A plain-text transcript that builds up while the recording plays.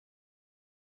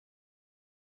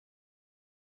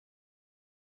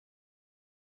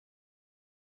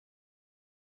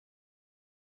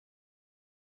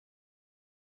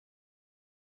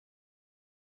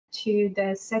to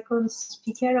the second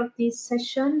speaker of this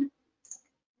session,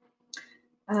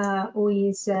 who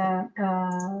is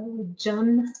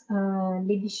John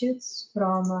Liebeschuetz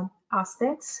from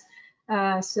Astex.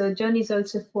 So John is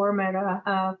also a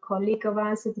former colleague of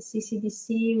us at the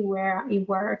CCDC, where he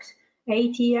worked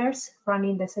 8 years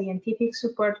running the scientific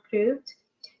support group.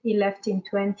 He left in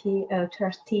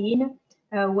 2013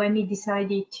 when he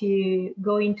decided to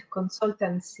go into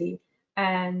consultancy,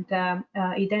 and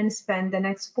he then spent the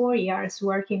next 4 years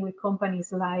working with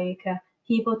companies like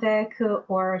Hypotech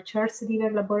or Charles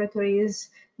River Laboratories,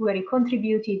 where he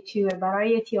contributed to a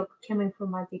variety of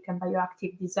chemoinformatic and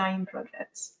bioactive design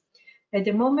projects. At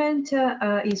the moment,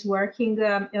 he's working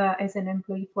as an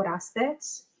employee for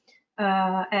Astex,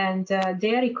 and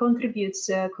there he contributes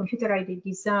computer-aided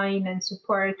design and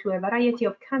support to a variety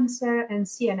of cancer and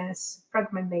CNS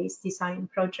fragment-based design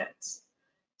projects.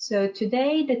 So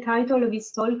today, the title of his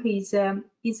talk is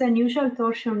Unusual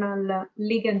Torsional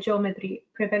Ligand Geometry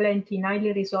Prevalent in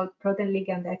Highly Resolved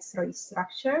Protein-Ligand X-ray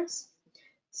Structures.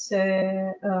 So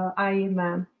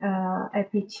I'm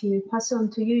happy to pass on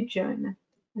to you, John,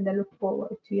 and I look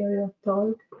forward to your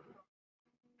talk.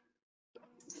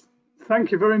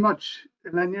 Thank you very much,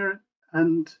 Elena,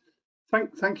 and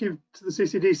thank you to the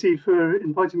CCDC for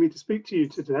inviting me to speak to you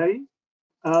today.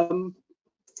 I'm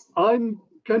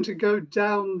going to go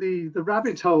down the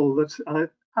rabbit hole that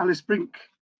Alice Brink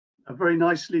very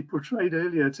nicely portrayed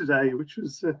earlier today, which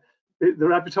was the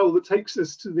rabbit hole that takes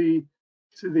us to the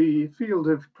field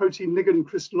of protein-ligand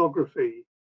crystallography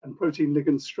and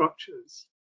protein-ligand structures.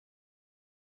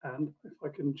 And if I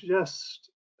can just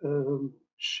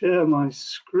share my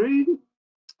screen.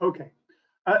 Okay,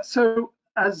 so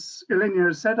as Elena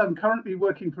has said, I'm currently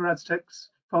working for Astex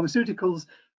Pharmaceuticals,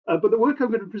 but the work I'm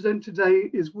going to present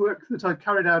today is work that I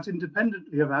carried out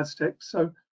independently of Astex.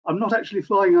 So I'm not actually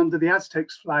flying under the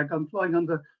Astex flag, I'm flying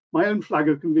under my own flag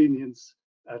of convenience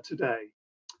today.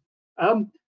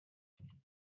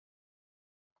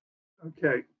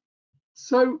 Okay,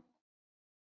 so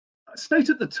I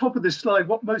state at the top of this slide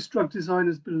what most drug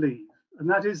designers believe, and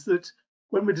that is that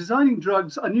when we're designing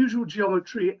drugs, unusual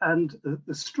geometry and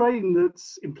the strain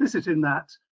that's implicit in that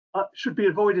should be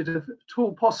avoided if at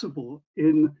all possible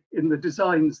in the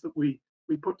designs that we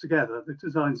put together, the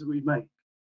designs that we make.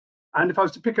 And if I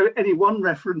was to pick any one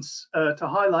reference to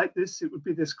highlight this, it would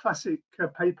be this classic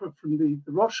paper from the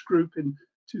Roche group in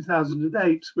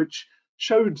 2008, which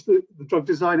showed the drug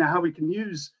designer how we can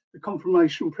use the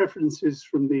conformational preferences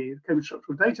from the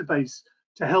chemostructural database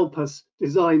to help us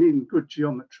design in good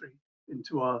geometry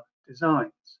into our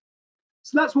designs.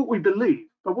 So that's what we believe,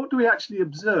 but what do we actually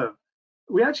observe?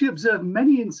 We actually observe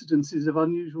many incidences of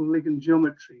unusual ligand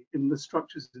geometry in the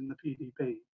structures in the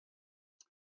PDB.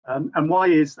 And why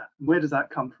is that? Where does that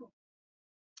come from?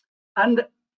 And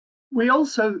we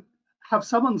also have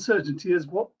some uncertainty as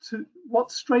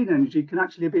what strain energy can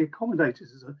actually be accommodated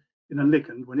in a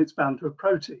ligand when it's bound to a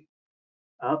protein,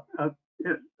 a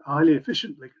highly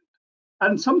efficient ligand.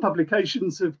 And some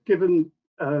publications have given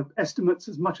estimates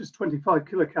as much as 25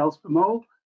 kilocals per mole.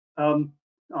 I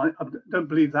don't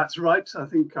believe that's right. I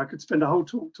think I could spend a whole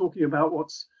talk talking about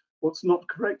what's not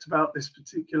correct about this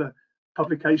particular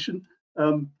publication.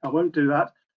 I won't do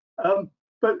that.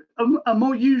 But a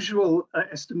more usual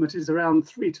estimate is around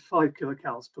 3 to 5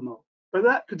 kilocals per mole. But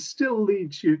that could still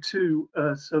lead you to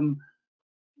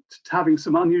having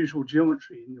some unusual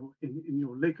geometry in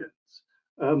your ligands.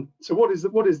 So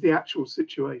what is the actual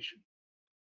situation?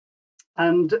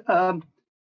 And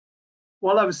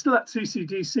while I was still at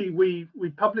CCDC, we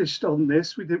published on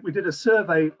this. We did a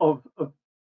survey of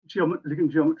ligand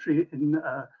geometry in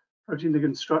protein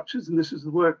ligand structures, and this was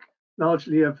the work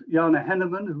largely of Jana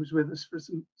Henneman, who was with us for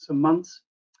some months.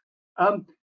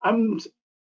 And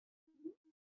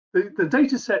the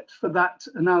data set for that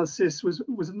analysis was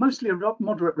mostly a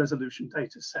moderate resolution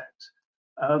data set,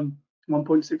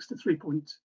 1.6 to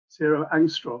 3.0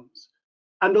 angstroms.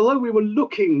 And although we were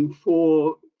looking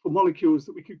for molecules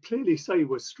that we could clearly say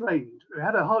were strained, we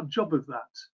had a hard job of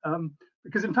that,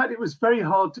 because in fact it was very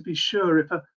hard to be sure if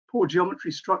a poor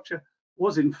geometry structure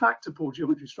was in fact a poor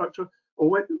geometry structure, or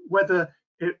whether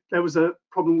there was a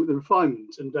problem with the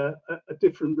refinement, and a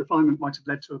different refinement might have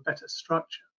led to a better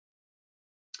structure.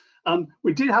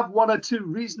 We did have 1 or 2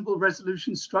 reasonable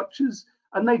resolution structures,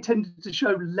 and they tended to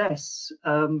show less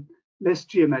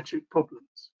geometric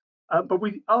problems. But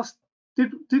we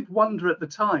did wonder at the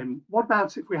time, what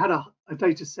about if we had a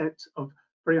data set of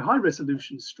very high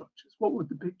resolution structures? What would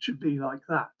the picture be like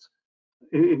that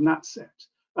in that set?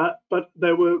 But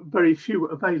there were very few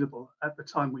available at the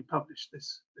time we published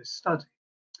this study.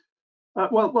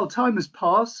 Well, time has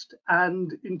passed,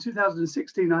 and in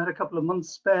 2016 I had a couple of months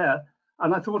spare,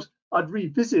 and I thought I'd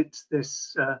revisit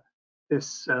this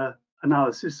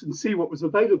analysis and see what was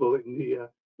available in the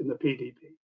PDB.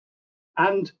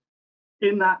 And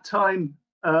in that time,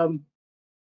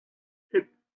 it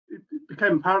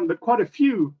became apparent that quite a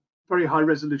few very high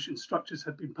resolution structures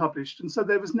had been published, and so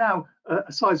there was now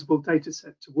a sizable data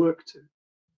set to work to.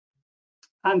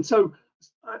 And so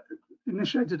I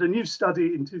initiated a new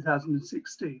study in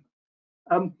 2016.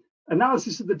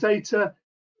 Analysis of the data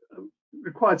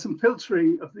required some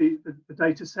filtering of the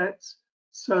data sets.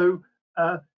 So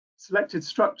selected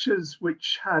structures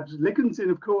which had ligands in,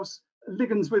 of course,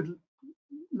 ligands with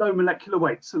low molecular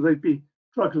weight, so they'd be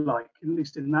drug-like, at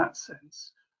least in that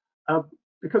sense.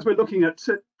 Because we're looking at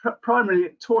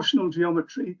primary torsional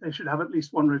geometry, they should have at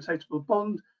least one rotatable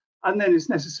bond, and then it's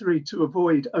necessary to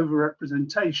avoid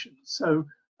overrepresentation. So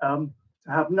to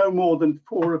have no more than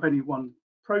 4 of any one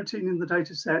protein in the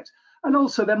data set. And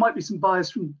also there might be some bias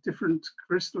from different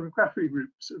crystallography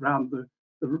groups around the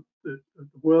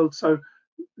world. So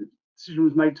the decision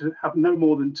was made to have no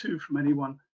more than 2 from any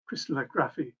one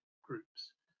crystallography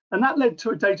groups. And that led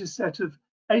to a data set of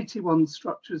 81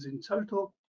 structures in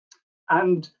total.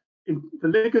 And the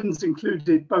ligands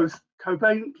included both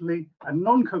covalently and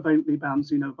non-covalently bound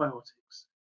xenobiotics.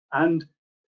 And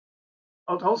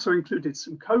it also included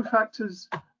some cofactors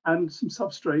and some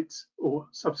substrates or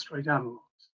substrate analogs.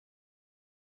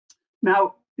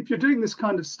 Now, if you're doing this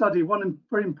kind of study, one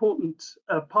very important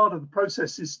part of the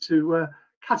process is to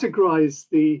categorize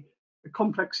the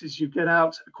complexes you get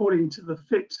out according to the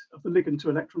fit of the ligand to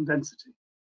electron density.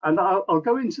 And I'll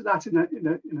go into that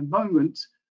in a moment.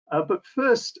 But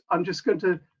first, I'm just going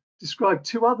to describe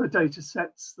 2 other data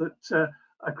sets that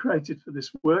I created for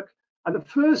this work. And the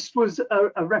first was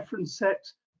a reference set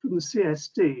from the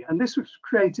CSD. And this was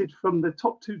created from the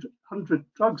top 200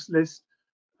 drugs list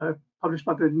published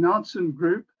by the Nansen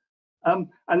group. And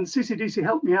CCDC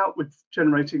helped me out with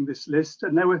generating this list.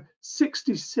 And there were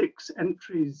 66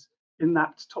 entries in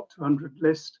that top 200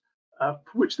 list,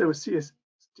 for which there were CSD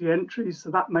entries.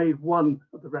 So that made one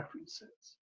of the reference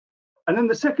sets. And then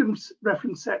the second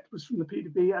reference set was from the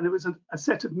PDB, and it was a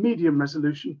set of medium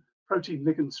resolution protein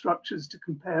ligand structures to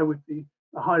compare with the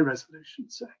high resolution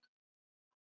set.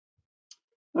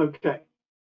 Okay.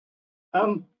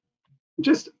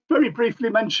 Just very briefly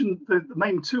mention the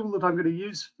main tool that I'm going to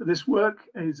use for this work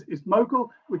is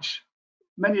Mogul, which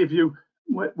many of you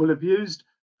will have used,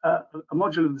 a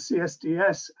module of the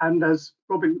CSDS. And as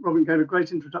Robin gave a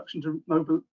great introduction to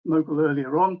Mogul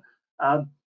earlier on,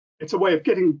 it's a way of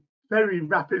getting very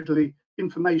rapidly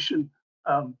information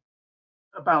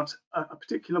about a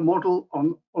particular model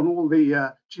on all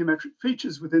the geometric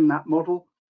features within that model.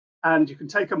 And you can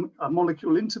take a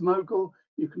molecule into Mogul,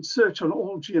 you can search on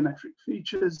all geometric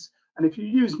features. And if you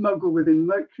use Mogul within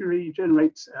Mercury, you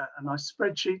generate a nice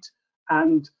spreadsheet.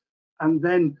 And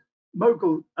then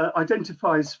Mogul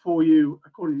identifies for you,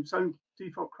 according to its own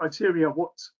default criteria,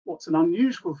 what's an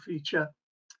unusual feature.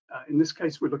 In this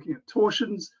case, we're looking at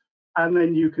torsions. And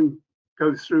then you can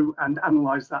go through and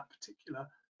analyze that particular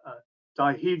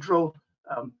dihedral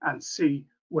and see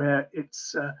where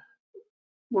it's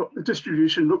what the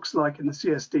distribution looks like in the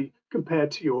CSD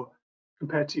compared to your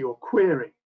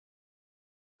query.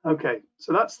 Okay,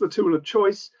 so that's the tool of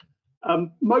choice.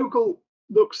 Mogul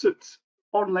looks at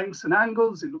bond lengths and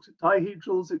angles. It looks at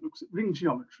dihedrals. It looks at ring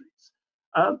geometries.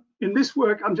 In this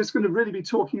work, I'm just going to really be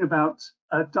talking about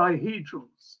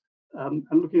dihedrals and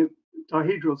looking at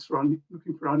dihedrals for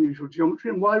looking for unusual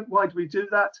geometry. And why do we do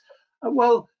that?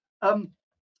 Bond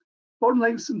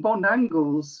lengths and bond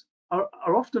angles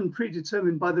are often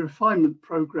predetermined by the refinement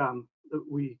program that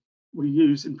we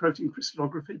use in protein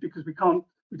crystallography, because we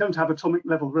don't have atomic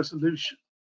level resolution.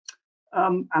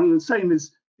 And the same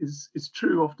is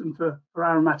true often for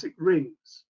aromatic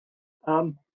rings.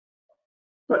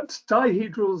 But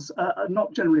dihedrals are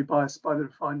not generally biased by the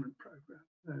refinement program.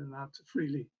 They're allowed to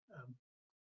freely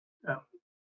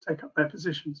take up their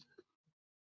positions.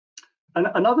 And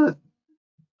another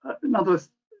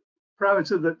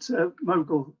parameter that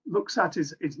Mogul looks at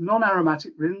is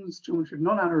non-aromatic rings, geometry of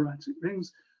non-aromatic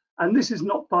rings. And this is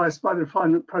not biased by the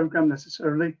refinement program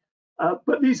necessarily,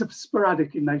 but these are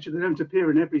sporadic in nature. They don't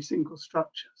appear in every single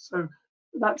structure. So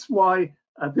that's why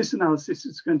this analysis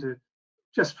is going to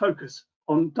just focus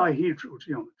on dihedral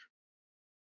geometry.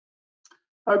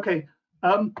 Okay,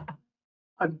 I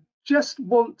just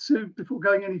want to, before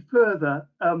going any further,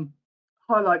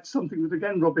 highlight something that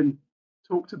again Robin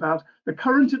talked about. The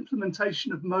current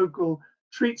implementation of Mogul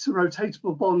treats a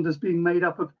rotatable bond as being made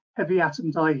up of heavy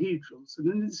atom dihedrals.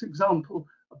 And in this example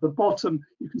at the bottom,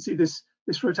 you can see this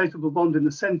this rotatable bond in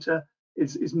the center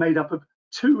is made up of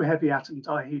 2 heavy atom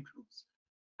dihedrals.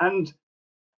 And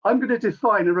I'm going to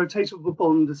define a rotatable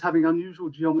bond as having unusual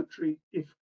geometry if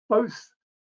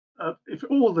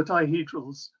all the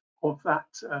dihedrals of that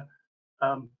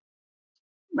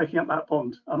making up that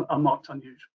bond are marked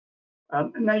unusual.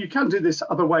 Now you can do this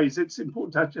other ways. It's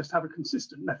important to just have a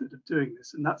consistent method of doing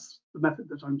this, and that's the method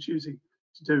that I'm choosing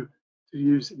to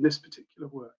use in this particular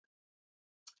work.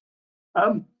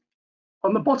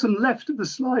 On the bottom left of the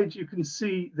slide, you can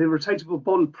see the rotatable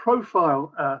bond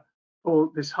profile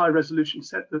for this high resolution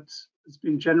set that has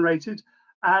been generated.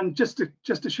 And just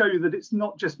to show you that it's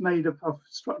not just made up of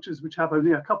structures which have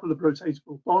only a couple of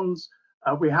rotatable bonds,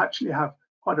 we actually have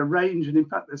quite a range. And in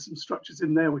fact, there's some structures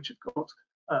in there which have got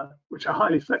which are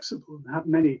highly flexible and have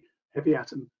many heavy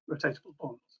atom rotatable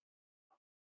bonds.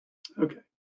 Okay.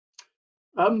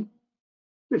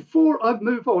 Before I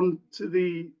move on to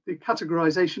the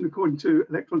categorization according to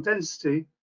electron density,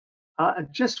 I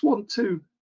just want to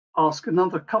ask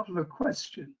another couple of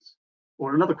questions,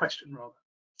 or another question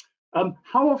rather.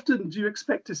 How often do you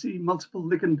expect to see multiple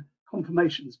ligand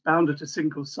conformations bound at a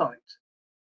single site?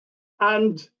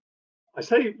 And I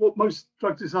say what most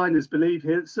drug designers believe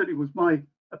here, it certainly was my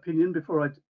opinion before I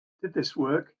did this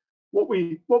work. What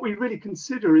we really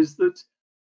consider is that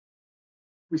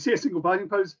we see a single binding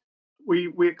pose,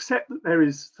 we accept that there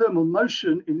is thermal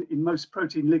motion in most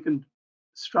protein ligand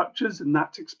structures, and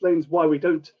that explains why we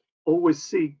don't always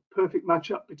see perfect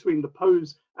matchup between the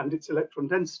pose and its electron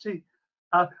density.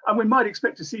 And we might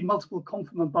expect to see multiple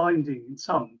conformer binding in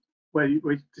some, where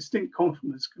distinct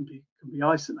conformers can be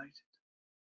isolated.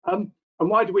 And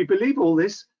why do we believe all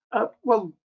this?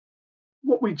 Well,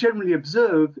 what we generally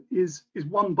observe is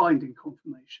one binding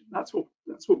conformation. That's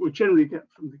what we generally get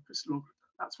from the crystallographer.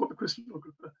 That's what the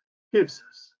crystallographer gives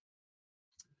us.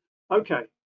 Okay,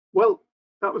 well,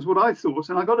 that was what I thought,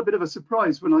 and I got a bit of a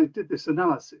surprise when I did this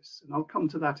analysis, and I'll come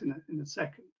to that in a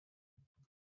second.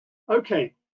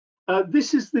 Okay,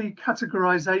 this is the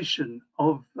categorization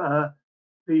of that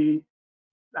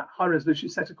high resolution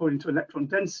set according to electron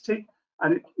density,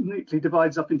 and it neatly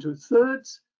divides up into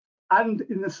thirds. And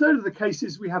in the third of the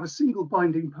cases, we have a single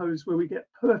binding pose where we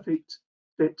get perfect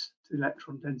fit to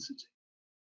electron density.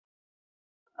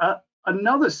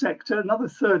 Another sector, another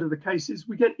third of the cases,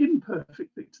 we get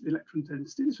imperfect fit to the electron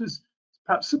density. This was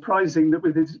perhaps surprising that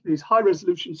with these high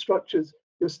resolution structures,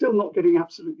 you're still not getting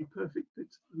absolutely perfect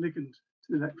fit to the ligand to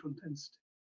the electron density.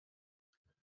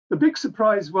 The big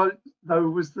surprise, though,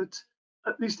 was that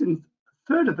at least in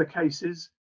a third of the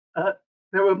cases,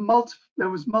 there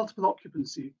was multiple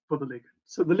occupancy for the ligand.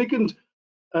 So the ligand,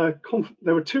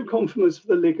 there were 2 conformers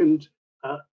for the ligand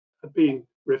being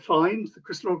refined. The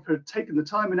crystallographer had taken the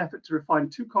time and effort to refine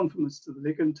 2 conformers to the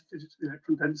ligand to fit it to the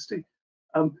electron density.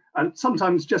 And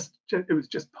sometimes it was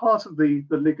just part of the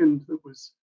ligand that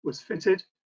was fitted.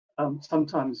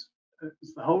 Sometimes it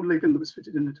was the whole ligand that was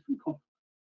fitted in a different conformer.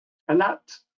 And that,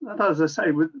 as I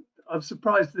say, I'm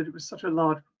surprised that it was such a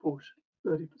large proportion,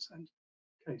 30%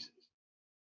 cases.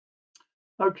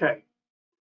 Okay,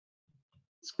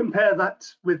 let's compare that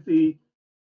with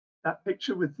that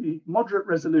picture with the moderate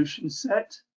resolution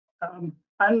set.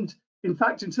 And in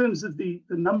fact, in terms of the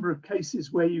number of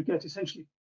cases where you get essentially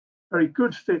very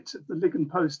good fit of the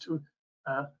ligand pose to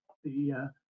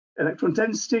the electron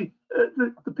density,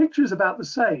 the picture is about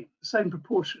the same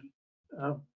proportion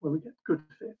where we get good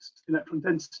fit to the electron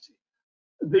density.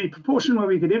 The proportion where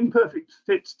we get imperfect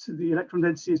fit to the electron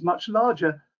density is much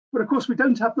larger, but of course we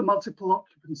don't have the multiple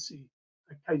occupancy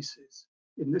cases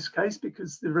in this case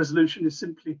because the resolution is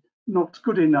simply not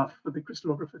good enough for the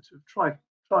crystallographer to have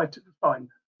tried to define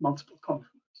multiple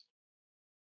conformers.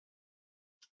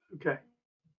 Okay,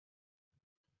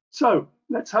 so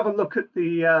let's have a look at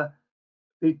the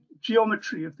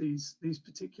geometry of these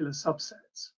particular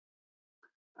subsets.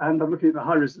 And I'm looking at the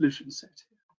high resolution set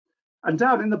here. And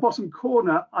down in the bottom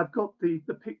corner, I've got the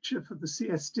picture for the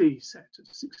CSD set of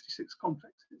 66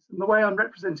 complexes. And the way I'm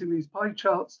representing these pie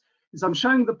charts is I'm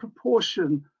showing the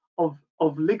proportion of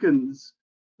ligands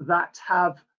that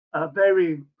have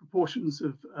varying proportions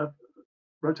of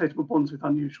rotatable bonds with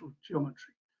unusual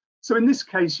geometry. So in this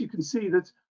case, you can see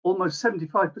that almost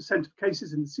 75% of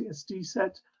cases in the CSD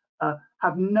set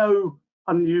have no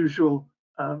unusual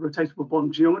rotatable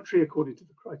bond geometry according to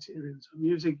the criteria that I'm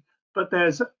using. But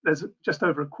there's just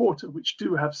over a quarter which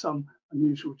do have some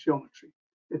unusual geometry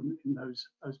in those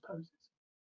poses.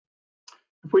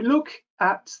 If we look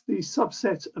at the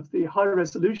subset of the high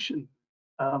resolution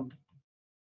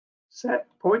set,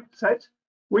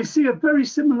 we see a very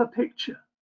similar picture.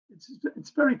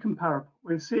 It's very comparable.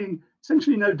 We're seeing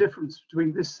essentially no difference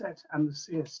between this set and the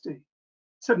CSD.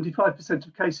 75%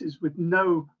 of cases with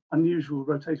no unusual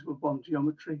rotatable bond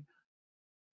geometry,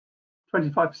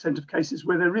 25% of cases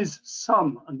where there is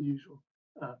some unusual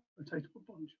rotatable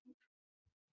bond geometry.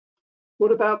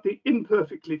 What about the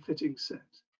imperfectly fitting set?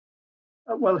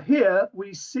 Well, here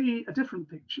we see a different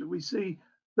picture. We see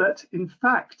that, in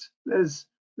fact, there's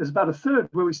about a third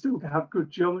where we still have good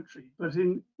geometry, but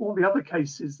in all the other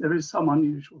cases, there is some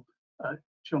unusual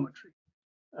geometry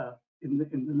in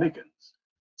the ligands.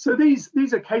 So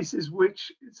these are cases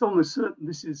which it's almost certain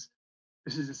this is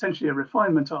essentially a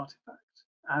refinement artifact,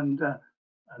 and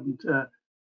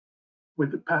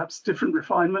with perhaps different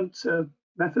refinement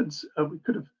methods, we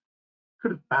could have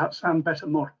perhaps found better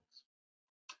models.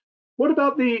 What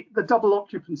about the double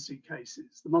occupancy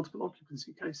cases, the multiple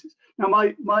occupancy cases? Now,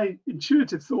 my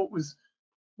intuitive thought was,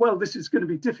 well, this is going to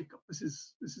be difficult. This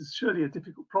is surely a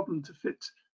difficult problem to fit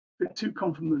two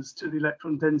conformers to the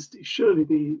electron density. Surely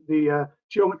the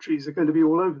geometries are going to be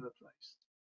all over the place.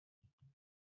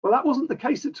 Well, that wasn't the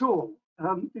case at all.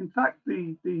 In fact,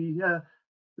 the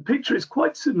picture is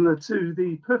quite similar to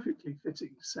the perfectly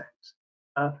fitting set.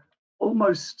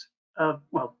 Almost,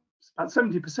 well, about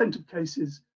 70% of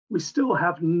cases, we still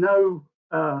have no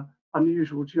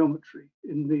unusual geometry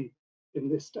in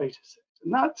this data set,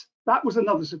 and that was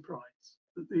another surprise,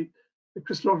 that the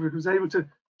crystallography was able to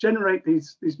generate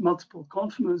these multiple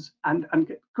conformers and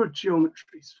get good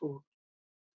geometries for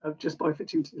just by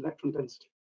fitting to the electron density.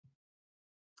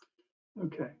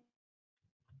 Okay.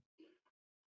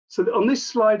 So on this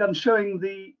slide, I'm showing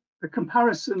the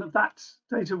comparison of that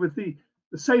data with the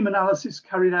same analysis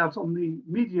carried out on the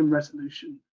medium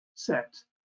resolution set.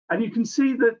 And you can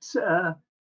see that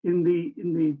in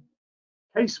the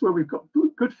case where we've got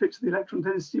good fit to the electron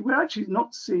density, we're actually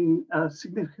not seeing a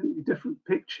significantly different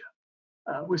picture.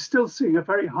 We're still seeing a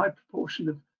very high proportion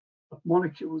of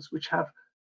molecules which have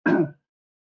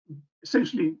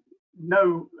essentially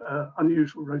no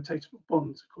unusual rotatable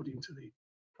bonds according to the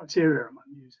criteria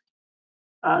I'm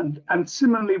using. And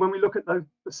similarly, when we look at the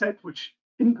set which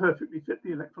imperfectly fit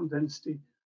the electron density,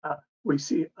 we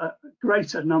see a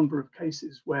greater number of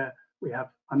cases where we have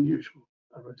unusual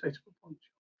rotatable bonds.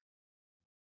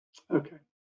 Okay.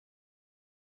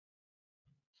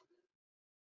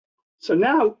 So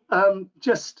now,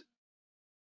 just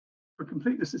for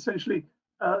completeness, essentially,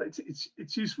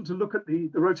 it's useful to look at the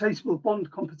rotatable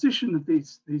bond composition of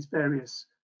these various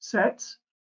sets,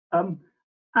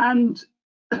 and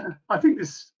I think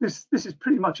this is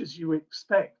pretty much as you would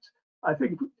expect. I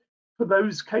think for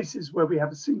those cases where we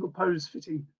have a single pose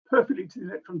fitting perfectly to the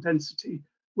electron density,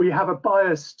 we have a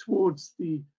bias towards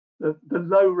the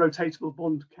low rotatable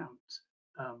bond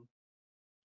count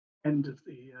end of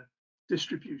the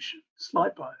distribution,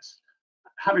 slight bias.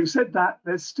 Having said that,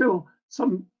 there's still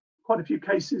quite a few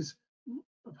cases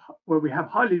where we have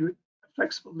highly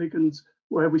flexible ligands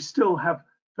where we still have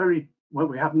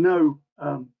we have no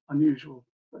unusual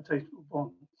rotatable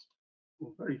bonds,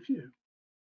 or very few.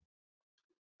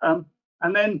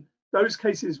 And then those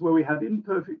cases where we have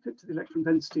imperfect fit to the electron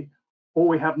density, or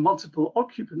we have multiple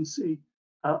occupancy,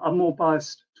 are more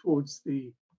biased towards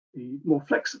the more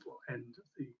flexible end of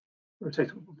the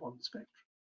rotatable bond spectrum.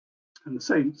 And the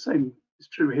same is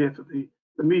true here for the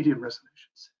medium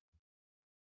resolutions.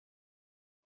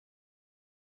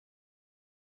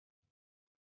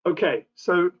 Okay,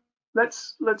 so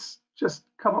let's just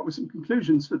come up with some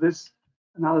conclusions for this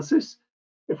analysis.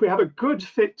 If we have a good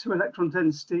fit to electron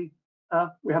density,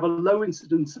 we have a low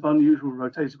incidence of unusual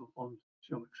rotatable bond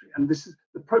geometry, and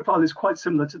the profile is quite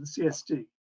similar to the CSD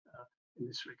in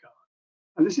this regard.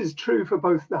 And this is true for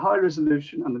both the high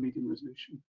resolution and the medium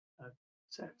resolution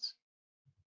sets.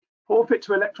 Poor fit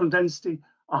to electron density,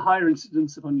 a higher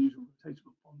incidence of unusual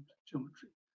rotatable bond geometry,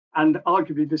 and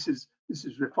arguably this is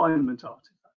refinement artifact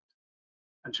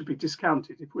and should be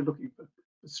discounted if we're looking for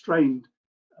strained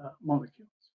molecules.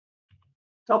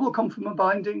 Double conformer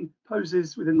binding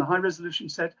poses within the high resolution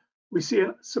set, we see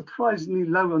a surprisingly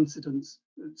low incidence,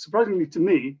 surprisingly to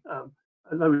me, a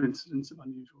low incidence of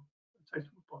unusual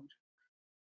rotatable bond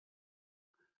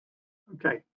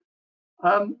geometry. Okay,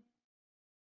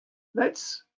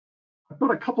 I've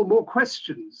got a couple more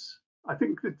questions. I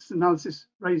think this analysis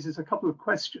raises a couple of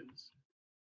questions.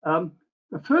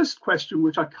 The first question,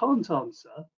 which I can't answer,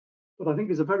 but I think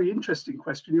is a very interesting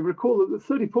question. You recall that the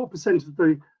 34% of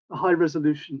the high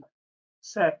resolution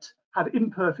set had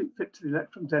imperfect fit to the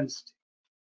electron density.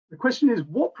 The question is,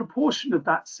 what proportion of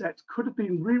that set could have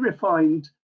been re-refined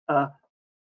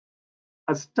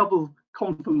as double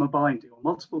conformer binding or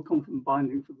multiple conformer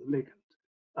binding for the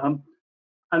ligand?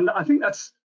 And I think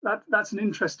that's that's an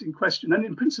interesting question, and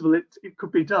in principle it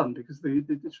could be done because the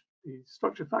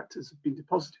structure factors have been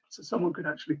deposited, so someone could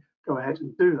actually go ahead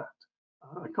and do that.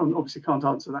 I obviously can't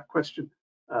answer that question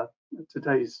at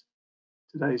today's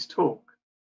talk.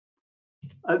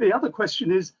 The other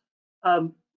question is,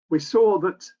 we saw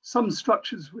that some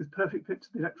structures with perfect fit to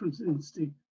the electron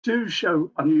density do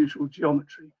show unusual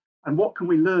geometry, and what can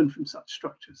we learn from such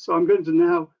structures? So I'm going to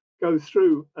now go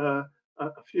through a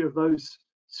few of those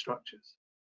structures.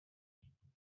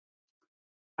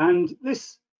 And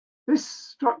this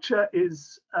structure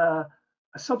is a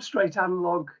substrate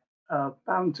analog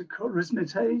bound to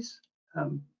charismatase,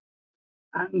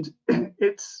 and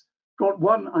it's got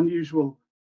one unusual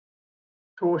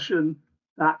torsion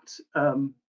that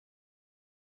in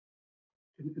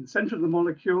the center of the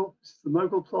molecule. This is the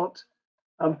Mogul plot.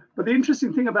 But the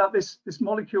interesting thing about this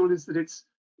molecule is that it's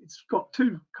got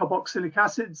two carboxylic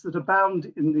acids that are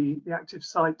bound in the active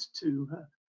site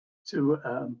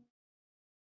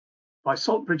by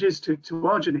salt bridges to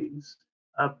arginines,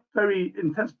 very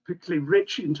intensively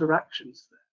rich interactions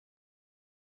there.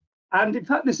 And in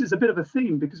fact, this is a bit of a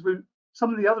theme because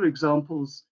some of the other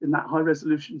examples in that high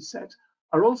resolution set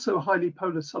are also highly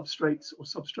polar substrates or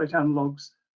substrate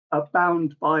analogues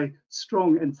bound by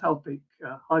strong enthalpic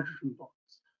hydrogen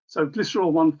bonds. So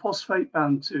glycerol 1-phosphate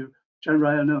bound to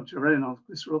geranyl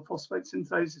glycerol phosphate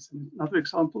synthase is another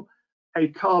example. A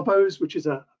carbose, which is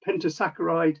a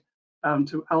pentasaccharide bound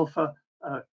to alpha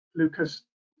glucose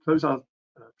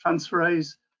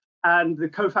transferase, and the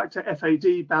cofactor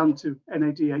FAD bound to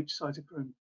NADH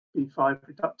cytochrome B5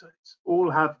 reductase.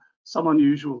 All have some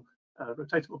unusual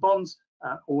rotatable bonds,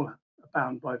 all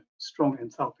bound by strong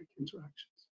enthalpic interactions.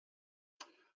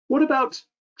 What about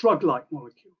drug-like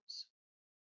molecules,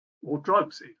 or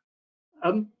drugs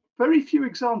even? Very few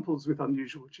examples with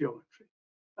unusual geometry.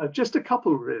 Just a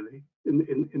couple really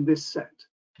in this set.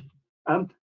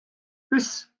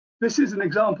 This is an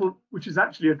example which is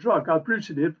actually a drug,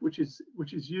 ibrutinib, which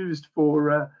is used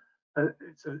for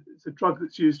it's a drug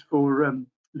that's used for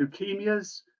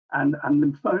leukemias and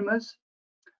lymphomas,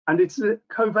 and it's a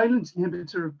covalent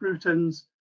inhibitor of Bruton's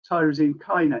tyrosine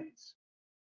kinase.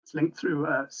 It's linked through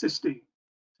cysteine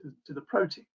to the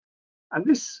protein, and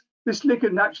this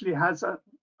ligand actually has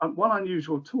one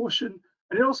unusual torsion,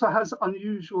 and it also has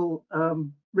unusual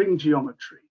ring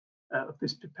geometry of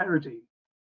this piperidine.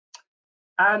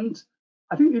 And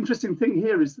I think the interesting thing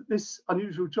here is that this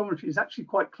unusual geometry is actually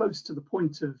quite close to the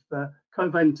point of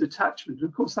covalent attachment.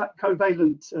 Of course, that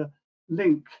covalent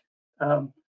link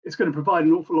is going to provide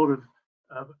an awful lot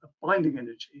of binding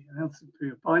energy and health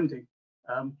of binding.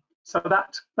 So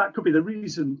that could be the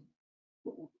reason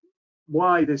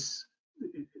why the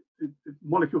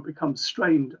molecule becomes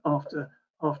strained after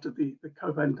the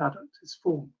covalent adduct is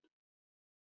formed.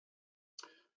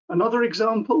 Another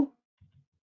example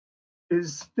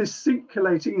is this zinc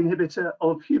chelating inhibitor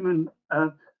of human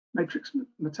matrix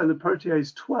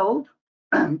metalloprotease 12.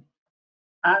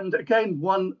 And again,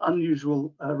 one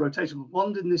unusual rotatable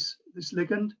bond in this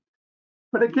ligand.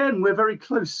 But again, we're very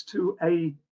close to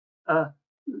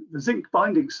the zinc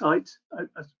binding site,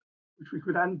 which we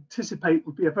could anticipate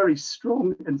would be a very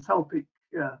strong enthalpic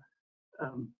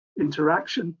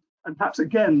interaction. And perhaps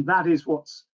again, that is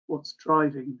what's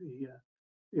driving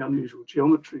the unusual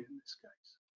geometry in this case.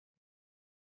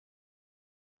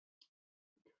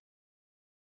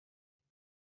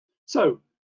 So,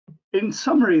 in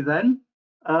summary then,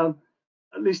 at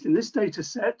least in this data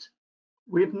set,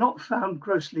 we have not found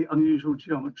grossly unusual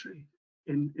geometry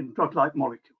in drug-like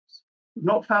molecules. We've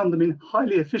not found them in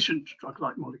highly efficient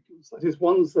drug-like molecules, that is,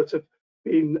 ones that have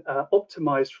been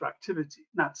optimized for activity.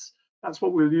 That's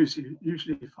what we'll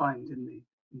usually find in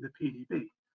the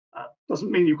PDB.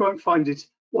 Doesn't mean you won't find it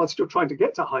whilst you're trying to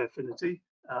get to high affinity,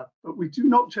 but we do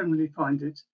not generally find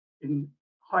it in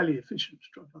highly efficient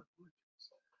drug-like molecules.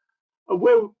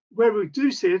 Where we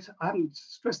do see it, I haven't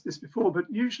stressed this before, but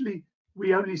usually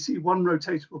we only see one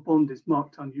rotatable bond is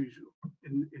marked unusual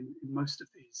in most of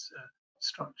these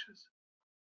structures.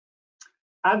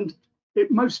 And it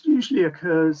most usually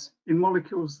occurs in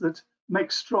molecules that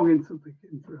make strong enthalpic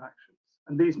interactions.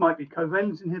 And these might be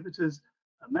covalent inhibitors,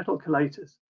 metal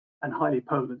chelators, and highly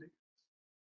polar ligands.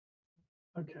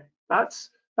 Okay, that's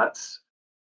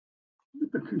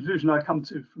the conclusion I come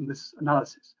to from this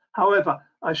analysis. However,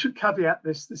 I should caveat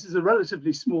this is a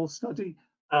relatively small study.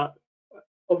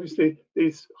 Obviously,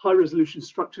 these high-resolution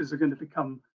structures are going to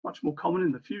become much more common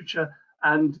in the future,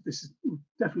 and this would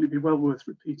definitely be well worth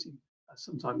repeating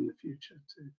sometime in the future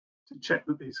to check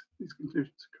that these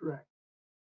conclusions are correct.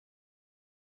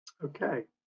 Okay,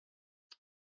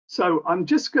 so I'm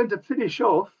just going to finish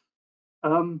off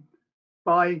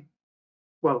by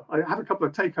well, I have a couple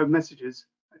of take-home messages,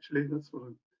 actually. That's what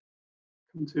I'm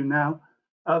coming to now.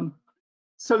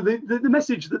 So the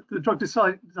message that the drug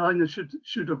designer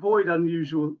should avoid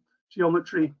unusual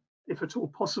geometry, if at all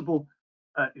possible,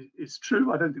 is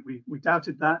true. I don't think we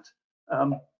doubted that.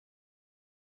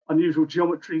 Unusual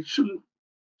geometry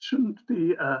shouldn't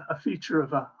be a feature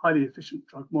of a highly efficient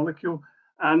drug molecule.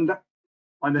 And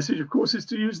my message, of course, is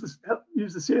to use the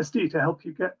CSD to help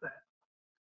you get there.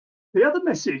 The other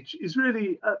message is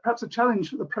really perhaps a challenge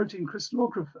for the protein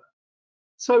crystallographer.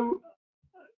 So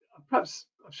perhaps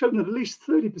I've shown that at least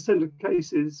 30% of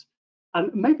cases,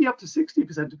 and maybe up to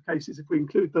 60% of cases if we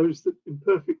include those that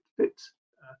imperfect fit,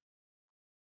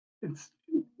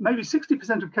 maybe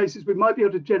 60% of cases we might be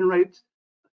able to generate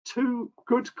two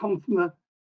good conformers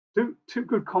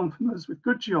with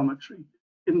good geometry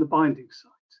in the binding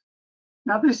site.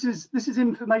 Now this is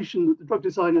information that the drug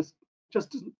designer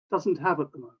just doesn't have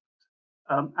at the moment,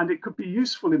 and it could be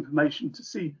useful information to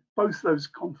see both those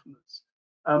conformers.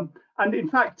 And in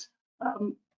fact,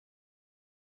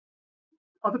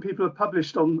 other people have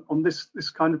published on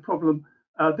this kind of problem.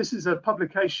 This is a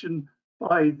publication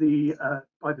by the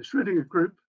Schrödinger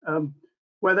group,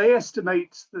 where they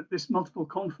estimate that this multiple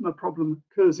conformer problem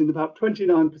occurs in about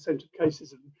 29% of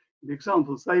cases in the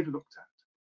examples they've looked at.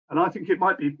 And I think it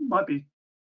might be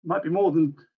more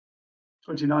than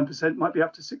 29%, might be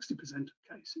up to 60%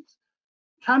 of cases.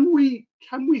 Can we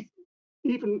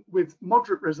even with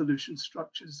moderate resolution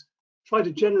structures try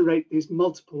to generate these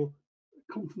multiple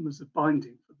conformers of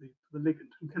binding for the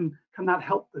ligand? And can that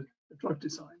help the drug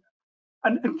designer?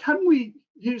 And can we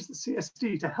use the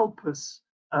CSD to help us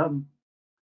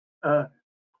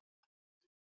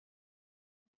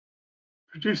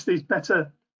produce these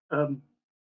better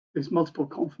these multiple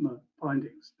conformer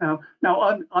bindings? Now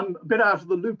I'm a bit out of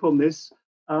the loop on this.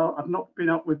 I've not been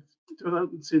up with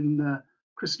developments in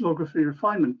crystallography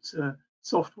refinement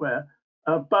software,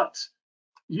 but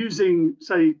using,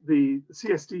 say, the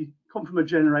CSD conformer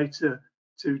generator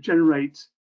to generate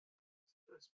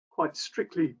quite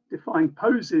strictly defined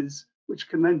poses, which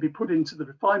can then be put into the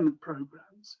refinement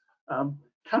programs.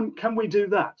 Can we do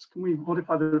that? Can we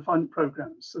modify the refinement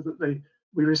programs so that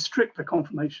we restrict the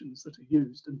conformations that are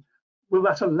used? And will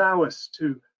that allow us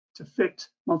to fit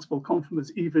multiple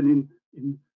conformers even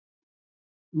in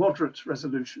moderate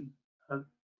resolution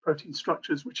protein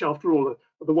structures, which after all are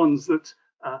the ones that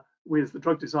we as the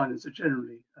drug designers are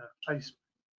generally faced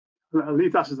with? I'll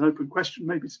leave that as an open question.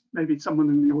 Maybe someone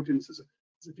in the audience has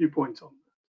a viewpoint on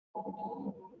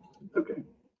that. Okay.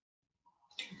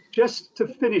 Just to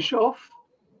finish off,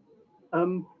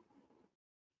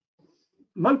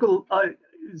 Mogul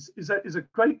is a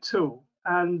great tool,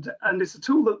 and it's a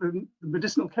tool that the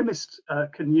medicinal chemist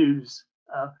can use.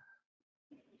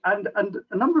 And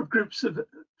a number of groups have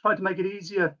tried to make it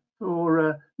easier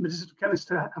for medicinal chemists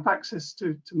to have access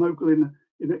to Mogul in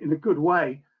a good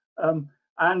way.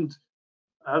 And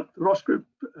the Roche group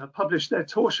published their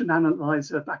torsion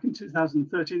analyzer back in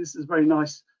 2013. This is a very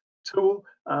nice tool.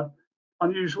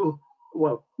 Unusual,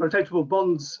 well, rotatable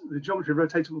bonds. The geometry of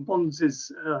rotatable bonds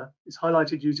is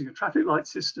highlighted using a traffic light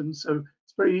system, so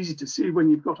it's very easy to see when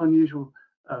you've got unusual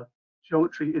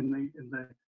geometry in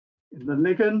the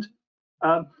ligand.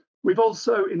 We've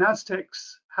also in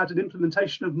Astex had an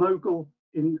implementation of Mogul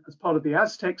as part of the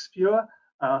Astex viewer.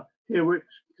 Here we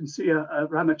can see a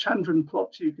Ramachandran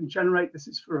plot you can generate. This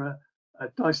is for a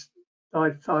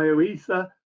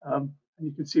dithioether, and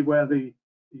you can see where the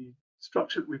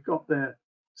structure that we've got there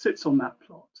sits on that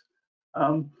plot.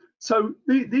 So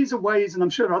these are ways, and I'm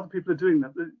sure other people are doing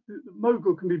that. The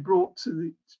Mogul can be brought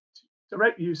to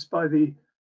direct use by the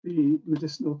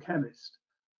medicinal chemist.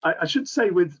 I should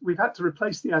say we've had to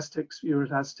replace the Astex viewer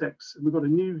at Astex, and we've got a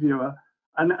new viewer,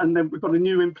 and then we've got a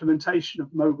new implementation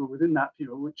of Mogul within that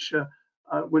viewer, which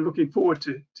we're looking forward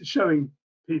to showing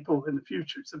people in the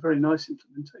future. It's a very nice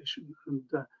implementation, and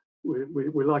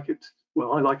we like it.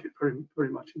 Well, I like it very, very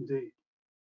much indeed.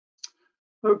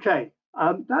 Okay,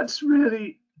 that's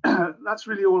really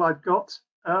all I've got.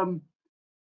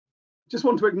 Just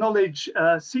want to acknowledge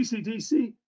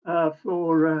CCDC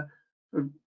for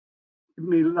giving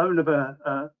me a loan of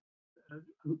a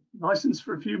license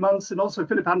for a few months, and also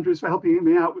Philip Andrews for helping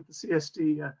me out with the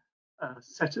CSD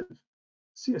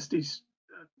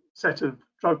set of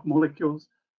drug molecules.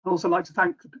 I'd also like to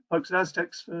thank the folks at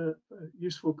Astex for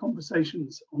useful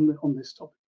conversations on this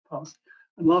topic in the past.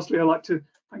 And lastly, I'd like to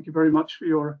thank you very much for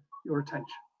your attention.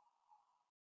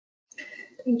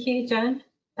 Thank you, John.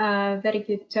 Very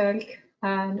good talk,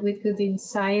 and with good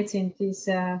insights into this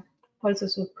also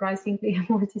surprisingly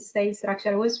multi-stage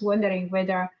structure. I was wondering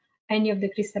whether any of the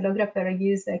crystallographer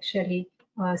used actually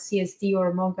CSD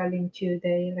or MOGAL into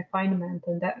the refinement,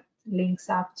 and that links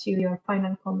up to your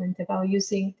final comment about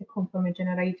using the conformer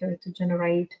generator to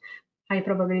generate high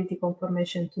probability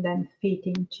conformation to then fit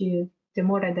into the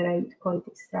more moderate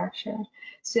quality structure.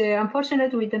 So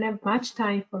unfortunately, we don't have much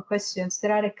time for questions.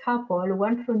 There are a couple,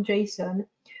 one from Jason,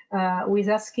 who is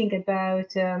asking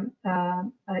about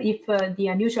if the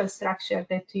unusual structure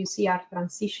that you see are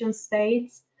transition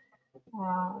states.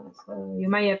 So you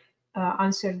might have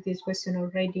answered this question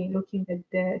already, looking at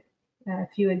the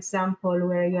few examples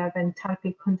where you have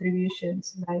enthalpy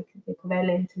contributions, like the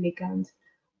covalent ligand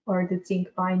or the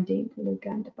zinc binding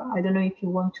ligand. But I don't know if you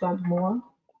want to add more.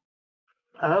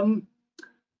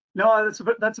 No,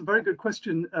 that's a very good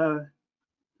question,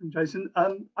 Jason.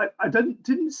 I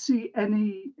didn't see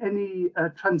any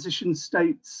transition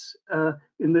states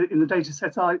in the data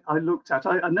set I looked at.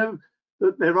 I know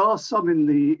that there are some in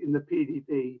the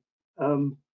PDB.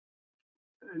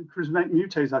 Charismatic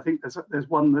mutase, I think there's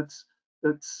one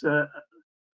that's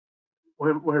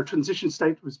where a transition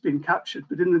state was being captured,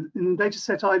 but in the data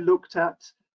set I looked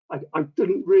at, I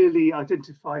didn't really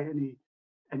identify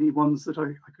any ones that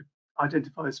I could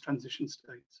identify as transition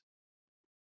states.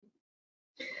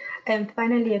 And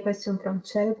finally, a question from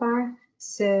Chelvar.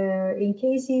 So in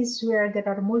cases where there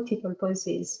are multiple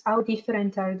poses, how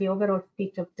different are the overall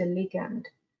fit of the ligand?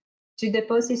 Do the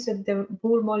poses of the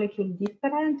whole molecule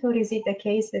different, or is it a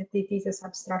case that it is a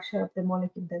substructure of the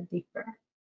molecule that differ?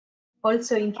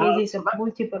 Also, in cases of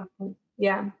multiple,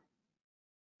 yeah.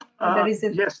 There is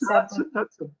a yes,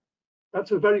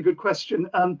 that's a very good question.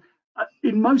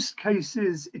 In most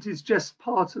cases, it is just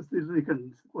part of the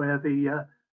ligand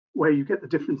where you get the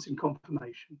difference in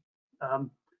conformation. And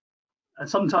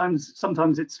sometimes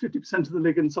it's 50% of the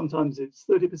ligand, sometimes it's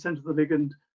 30% of the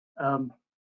ligand,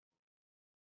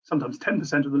 sometimes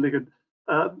 10% of the ligand.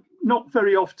 Not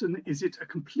very often is it a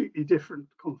completely different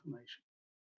conformation.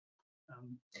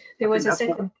 There was a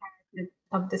second part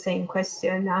of the same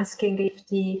question asking if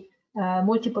the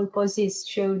multiple poses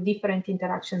show different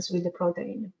interactions with the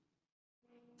protein.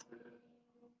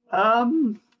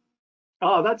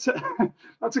 That's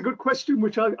a good question,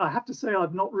 which I have to say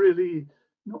I've not really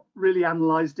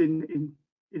analysed in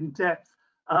depth.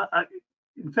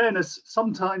 In fairness,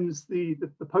 sometimes the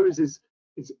pose is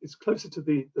closer to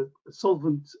the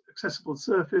solvent accessible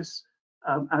surface,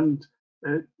 and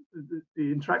the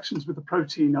interactions with the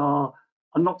protein are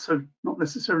not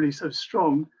necessarily so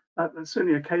strong. That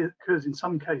certainly occurs in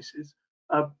some cases.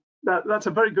 That's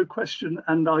a very good question,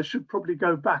 and I should probably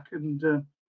go back and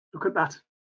look at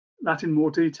that in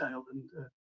more detail and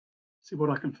see what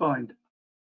I can find.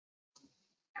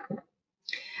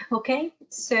 Okay,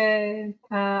 so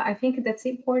I think that's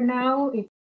it for now.